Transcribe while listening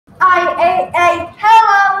I-A-A,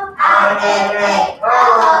 hello. I-A-A,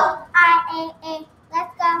 hello. I-A-A,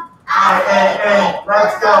 let's go. I-A-A,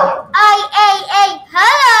 let's go. I-A-A,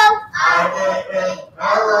 hello. I-A-A,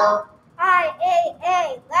 hello.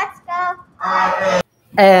 I-A-A, let's go. I-A-A.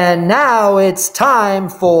 And now it's time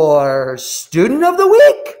for Student of the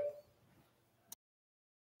Week.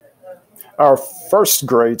 Our first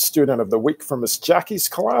grade Student of the Week from Miss Jackie's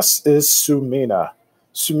class is Sumina.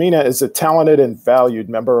 Sumina is a talented and valued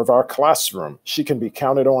member of our classroom. She can be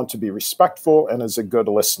counted on to be respectful and is a good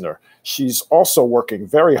listener. She's also working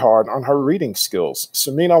very hard on her reading skills.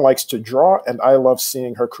 Sumina likes to draw, and I love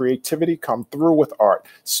seeing her creativity come through with art.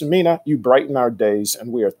 Sumina, you brighten our days,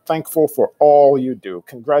 and we are thankful for all you do.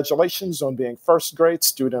 Congratulations on being first grade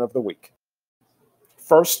Student of the Week.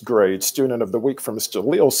 First grade Student of the Week from Mr.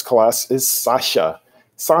 Leo's class is Sasha.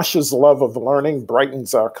 Sasha's love of learning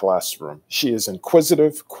brightens our classroom. She is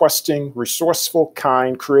inquisitive, questing, resourceful,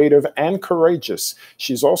 kind, creative, and courageous.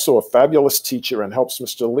 She's also a fabulous teacher and helps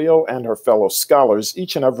Mr. Leo and her fellow scholars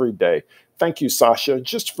each and every day. Thank you, Sasha,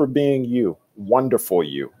 just for being you, wonderful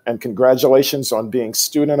you, and congratulations on being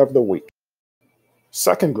Student of the Week.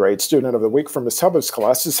 Second grade Student of the Week from Ms. Hubbard's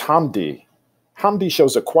class is Hamdi. Hamdi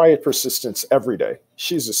shows a quiet persistence every day.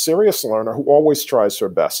 She's a serious learner who always tries her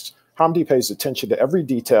best. Hamdi pays attention to every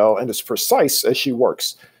detail and is precise as she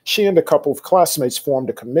works. She and a couple of classmates formed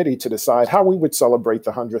a committee to decide how we would celebrate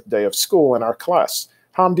the 100th day of school in our class.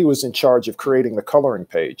 Hamdi was in charge of creating the coloring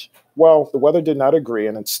page. Well, the weather did not agree,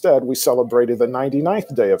 and instead we celebrated the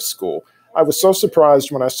 99th day of school. I was so surprised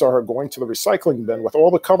when I saw her going to the recycling bin with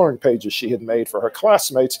all the coloring pages she had made for her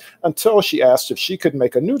classmates until she asked if she could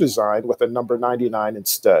make a new design with a number 99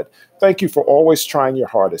 instead. Thank you for always trying your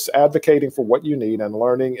hardest, advocating for what you need, and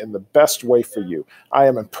learning in the best way for you. I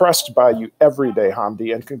am impressed by you every day,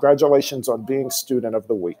 Hamdi, and congratulations on being Student of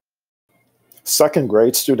the Week. Second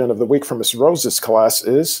grade Student of the Week from Miss Rose's class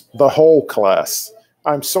is the whole class.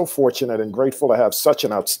 I'm so fortunate and grateful to have such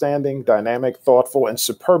an outstanding, dynamic, thoughtful, and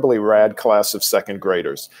superbly rad class of second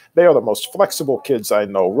graders. They are the most flexible kids I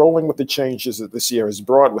know, rolling with the changes that this year has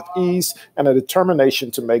brought with ease and a determination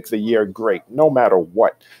to make the year great, no matter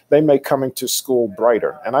what. They make coming to school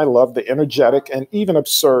brighter, and I love the energetic and even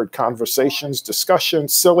absurd conversations,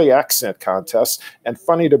 discussions, silly accent contests, and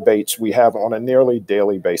funny debates we have on a nearly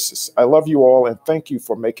daily basis. I love you all, and thank you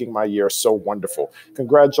for making my year so wonderful.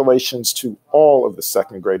 Congratulations to all of the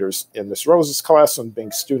second graders in Miss Rose's class on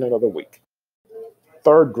being Student of the Week.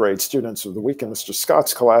 Third grade Students of the Week in Mr.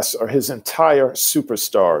 Scott's class are his entire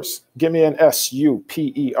superstars. Give me an S-U-P-E-R-S-T-A-R-S.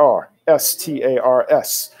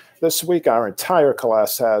 This week, our entire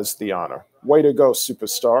class has the honor. Way to go,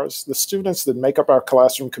 superstars. The students that make up our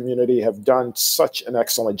classroom community have done such an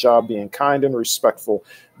excellent job being kind and respectful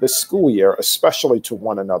this school year, especially to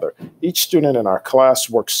one another. Each student in our class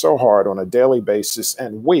works so hard on a daily basis,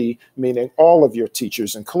 and we, meaning all of your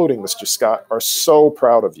teachers, including Mr. Scott, are so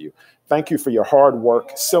proud of you. Thank you for your hard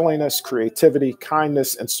work, silliness, creativity,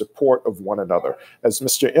 kindness, and support of one another. As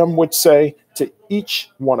Mr. M would say, to each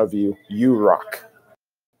one of you, you rock.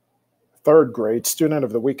 Third grade Student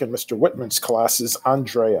of the Week in Mr. Whitman's class is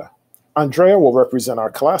Andrea. Andrea will represent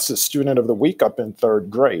our class as Student of the Week up in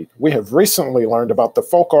third grade. We have recently learned about the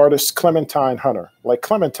folk artist Clementine Hunter. Like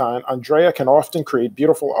Clementine, Andrea can often create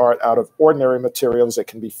beautiful art out of ordinary materials that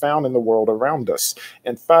can be found in the world around us.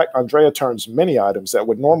 In fact, Andrea turns many items that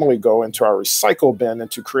would normally go into our recycle bin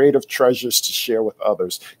into creative treasures to share with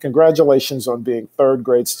others. Congratulations on being third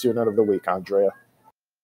grade Student of the Week, Andrea.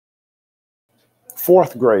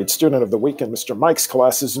 Fourth grade Student of the Week in Mr. Mike's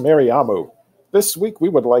class is Mariamu. This week, we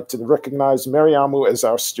would like to recognize Mariamu as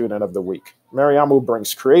our Student of the Week. Mariamu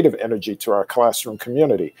brings creative energy to our classroom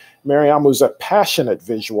community. Mariamu is a passionate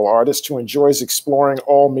visual artist who enjoys exploring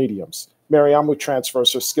all mediums. Mariamu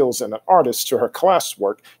transfers her skills as an artist to her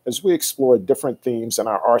classwork as we explore different themes in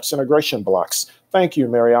our arts integration blocks. Thank you,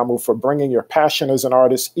 Mariamu, for bringing your passion as an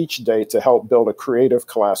artist each day to help build a creative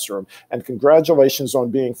classroom. And congratulations on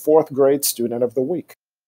being fourth grade Student of the Week.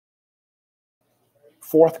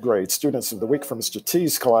 Fourth grade Students of the Week from Mr.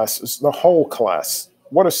 T's class is the whole class.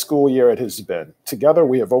 What a school year it has been. Together,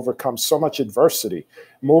 we have overcome so much adversity,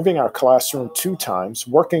 moving our classroom 2 times,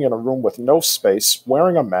 working in a room with no space,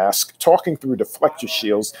 wearing a mask, talking through deflector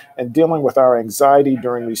shields, and dealing with our anxiety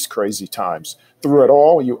during these crazy times. Through it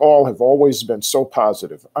all, you all have always been so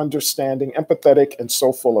positive, understanding, empathetic, and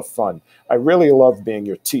so full of fun. I really love being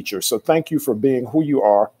your teacher, so thank you for being who you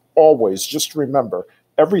are. Always, just remember,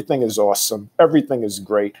 everything is awesome, everything is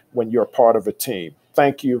great when you're part of a team.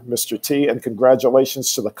 Thank you, Mr. T, and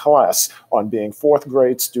congratulations to the class on being fourth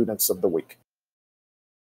grade Students of the Week.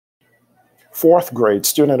 Fourth grade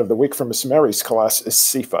Student of the Week from Miss Mary's class is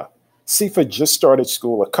Sifa. Sifa just started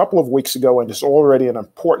school a couple of weeks ago and is already an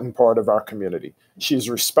important part of our community. She is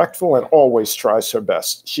respectful and always tries her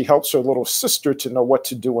best. She helps her little sister to know what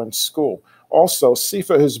to do in school. Also,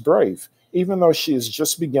 Sifa is brave. Even though she is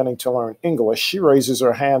just beginning to learn English, she raises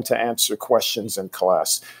her hand to answer questions in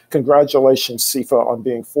class. Congratulations, Sifa, on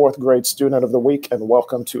being 4th grade Student of the Week, and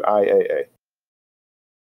welcome to IAA.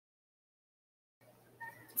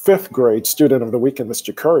 5th grade Student of the Week in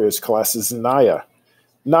Mr. Courier's class is Naya.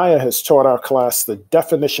 Naya has taught our class the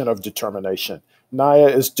definition of determination. Naya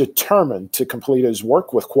is determined to complete his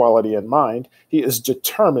work with quality in mind. He is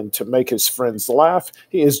determined to make his friends laugh.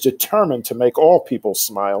 He is determined to make all people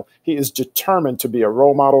smile. He is determined to be a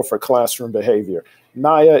role model for classroom behavior.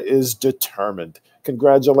 Naya is determined.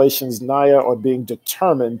 Congratulations, Naya, on being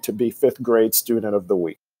determined to be 5th grade Student of the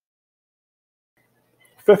Week.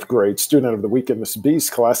 5th grade Student of the Week in Miss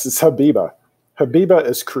B's class is Habiba. Habiba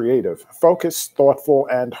is creative, focused, thoughtful,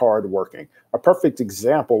 and hardworking. A perfect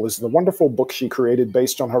example is the wonderful book she created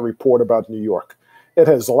based on her report about New York. It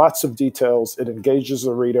has lots of details, it engages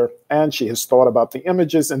the reader, and she has thought about the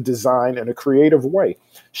images and design in a creative way.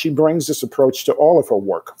 She brings this approach to all of her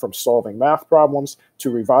work, from solving math problems to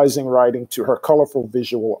revising writing to her colorful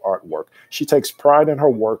visual artwork. She takes pride in her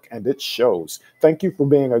work, and it shows. Thank you for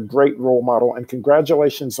being a great role model, and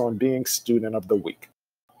congratulations on being Student of the Week.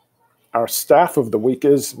 Our Staff of the Week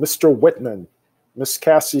is Mr. Whitman. Miss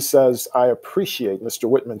Cassie says, I appreciate Mr.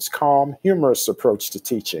 Whitman's calm, humorous approach to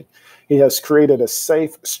teaching. He has created a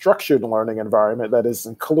safe, structured learning environment that is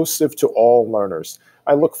inclusive to all learners.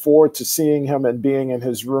 I look forward to seeing him and being in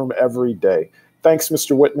his room every day. Thanks,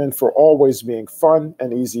 Mr. Whitman, for always being fun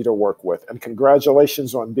and easy to work with. And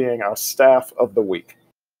congratulations on being our Staff of the Week.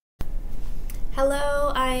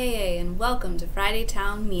 Hello, IAA, and welcome to Friday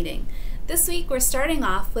Town Meeting. This week we're starting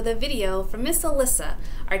off with a video from Miss Alyssa,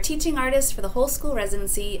 our teaching artist for the whole school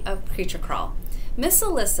residency of Creature Crawl. Miss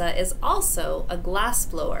Alyssa is also a glass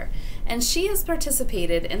blower, and she has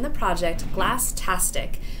participated in the project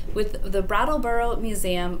Glasstastic with the Brattleboro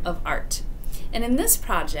Museum of Art. And in this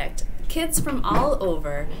project, kids from all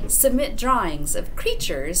over submit drawings of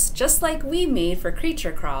creatures just like we made for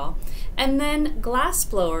Creature Crawl, and then glass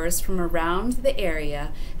blowers from around the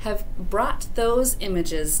area have brought those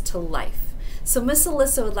images to life. So Miss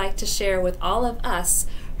Alyssa would like to share with all of us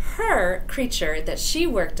her creature that she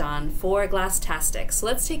worked on for Glasstastic. So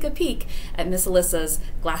let's take a peek at Miss Alyssa's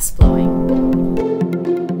glass blowing.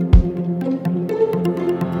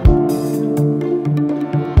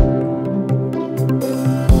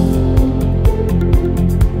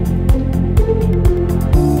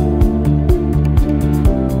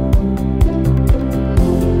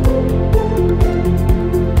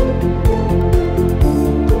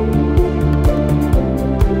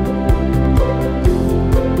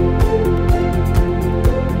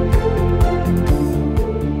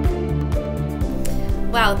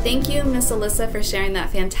 Wow, thank you, Miss Alyssa, for sharing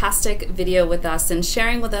that fantastic video with us and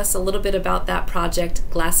sharing with us a little bit about that project,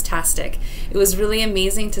 Glasstastic. It was really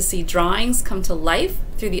amazing to see drawings come to life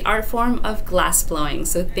through the art form of glass blowing,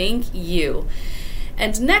 so thank you.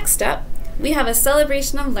 And next up, we have a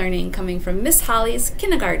celebration of learning coming from Miss Holly's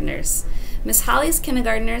kindergartners. Miss Holly's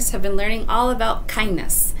kindergartners have been learning all about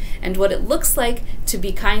kindness and what it looks like to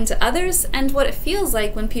be kind to others and what it feels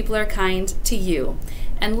like when people are kind to you,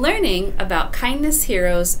 and learning about kindness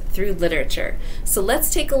heroes through literature. So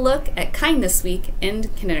let's take a look at Kindness Week in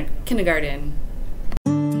kindergarten.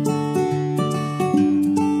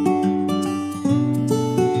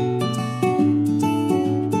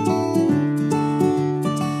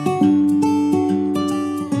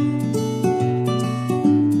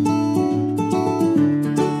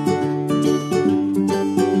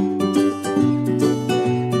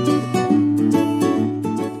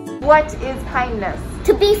 What is kindness?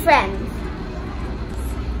 To be friends.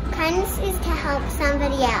 Kindness is to help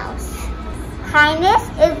somebody else. Kindness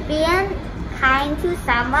is being kind to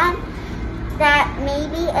someone that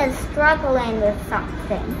maybe is struggling with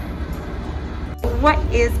something. What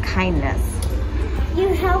is kindness? You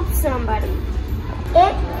help somebody.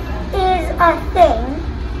 It is a thing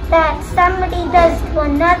that somebody does to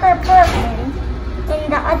another person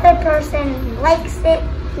and the other person likes it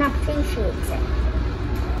and appreciates it.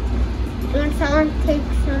 When someone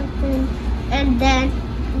takes something and then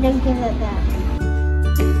they give it back.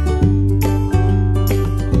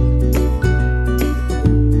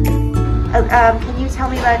 Can you tell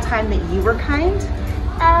me about a time that you were kind?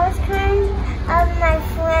 I was kind of my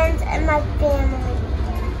friends and my family.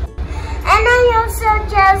 And I also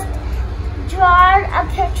just draw a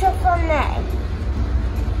picture for me.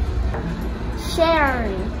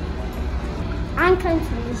 Sharing. I'm kind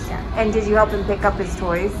to Lisa. And did you help him pick up his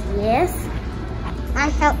toys? Yes. I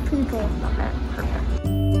help people. Okay, perfect.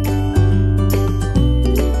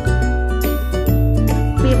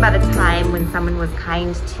 Tell me about a time when someone was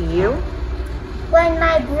kind to you. When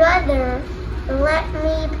my brother let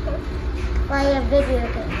me play a video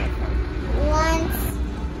game with him. Once,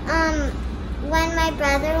 when my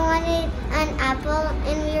brother wanted an apple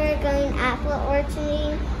and we were going apple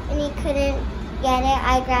orcharding and he couldn't get it,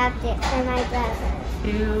 I grabbed it for my brother.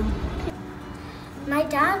 My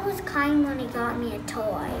dad was kind when he got me a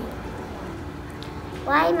toy.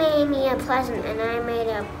 Y made me a present and I made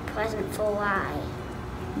a present for Y.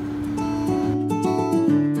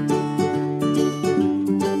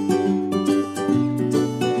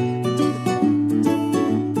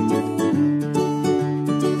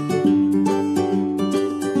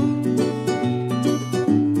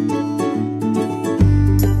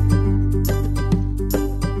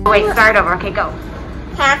 Wait, start over. Okay, go.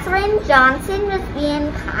 Katherine Johnson was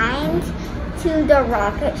being kind to the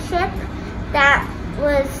rocket ship that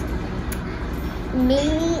was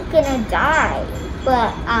maybe gonna die,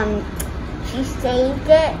 but she saved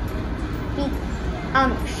it.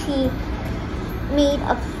 She made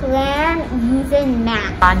a plan using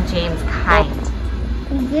math. On James kind.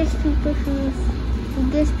 He gives people shoes. He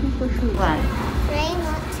gives people shoes. What? Ray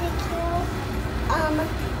Montague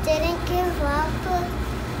didn't give up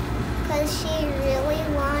because she really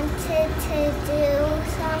wanted to do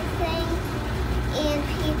something and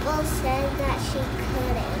people said that she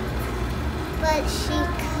couldn't. But she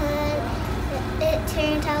could. It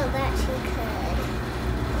turned out that she could.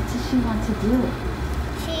 What did she want to do?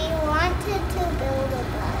 She wanted to build a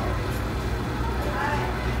boat.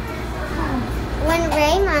 When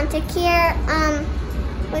Ray Montague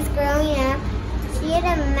was growing up, she had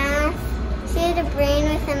a brain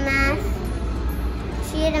with a math.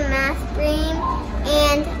 She had a math brain,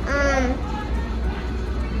 and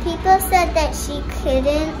people said that she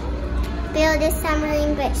couldn't build a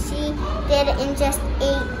submarine, but she did it in just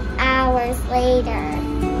 8 hours later.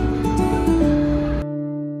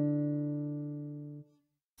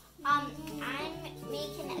 I'm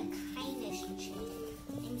making a kindness chain.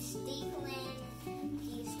 I'm stapling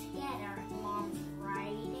these together. Mom's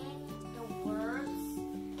writing the words,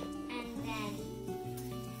 and then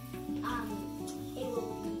it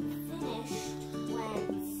will be finished when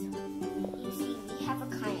you see we have a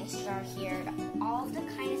kindness star here. All of the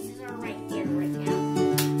kindnesses are right there right now.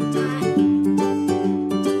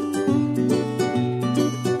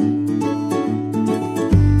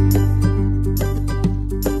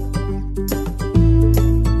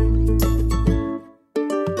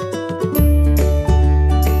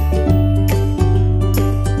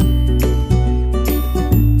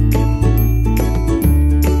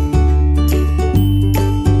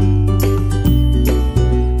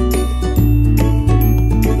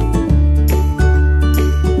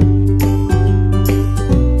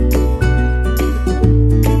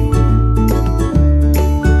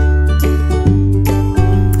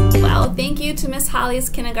 Holly's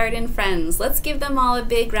kindergarten friends. Let's give them all a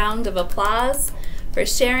big round of applause for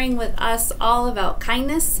sharing with us all about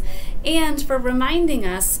kindness and for reminding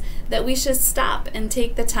us that we should stop and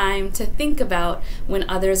take the time to think about when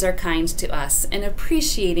others are kind to us and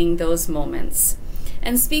appreciating those moments.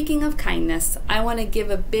 And speaking of kindness, I want to give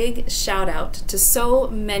a big shout out to so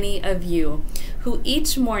many of you who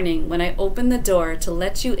each morning when I open the door to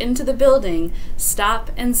let you into the building,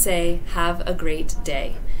 stop and say, "Have a great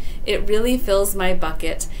day." It really fills my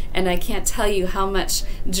bucket, and I can't tell you how much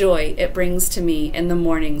joy it brings to me in the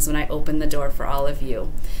mornings when I open the door for all of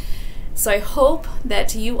you. So I hope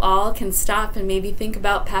that you all can stop and maybe think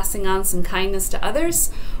about passing on some kindness to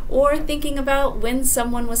others or thinking about when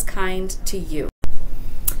someone was kind to you.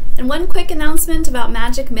 And one quick announcement about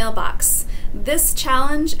Magic Mailbox. This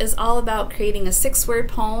challenge is all about creating a 6-word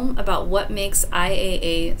poem about what makes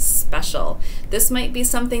IAA special. This might be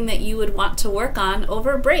something that you would want to work on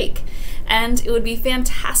over break. And it would be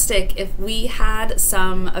fantastic if we had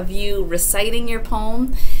some of you reciting your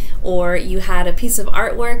poem, or you had a piece of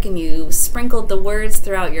artwork and you sprinkled the words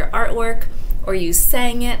throughout your artwork, or you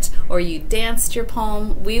sang it, or you danced your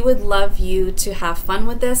poem. We would love you to have fun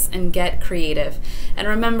with this and get creative. And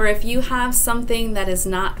remember, if you have something that is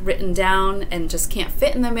not written down and just can't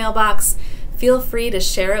fit in the mailbox, feel free to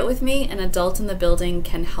share it with me. An adult in the building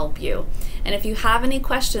can help you. And if you have any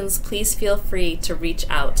questions, please feel free to reach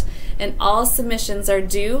out. And all submissions are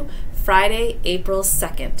due Friday, April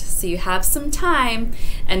 2nd. So you have some time,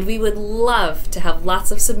 and we would love to have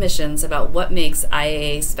lots of submissions about what makes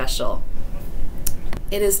IAA special.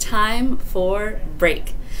 It is time for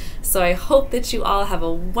break. So I hope that you all have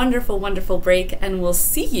a wonderful, wonderful break, and we'll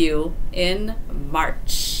see you in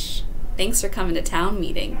March. Thanks for coming to town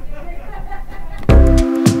meeting.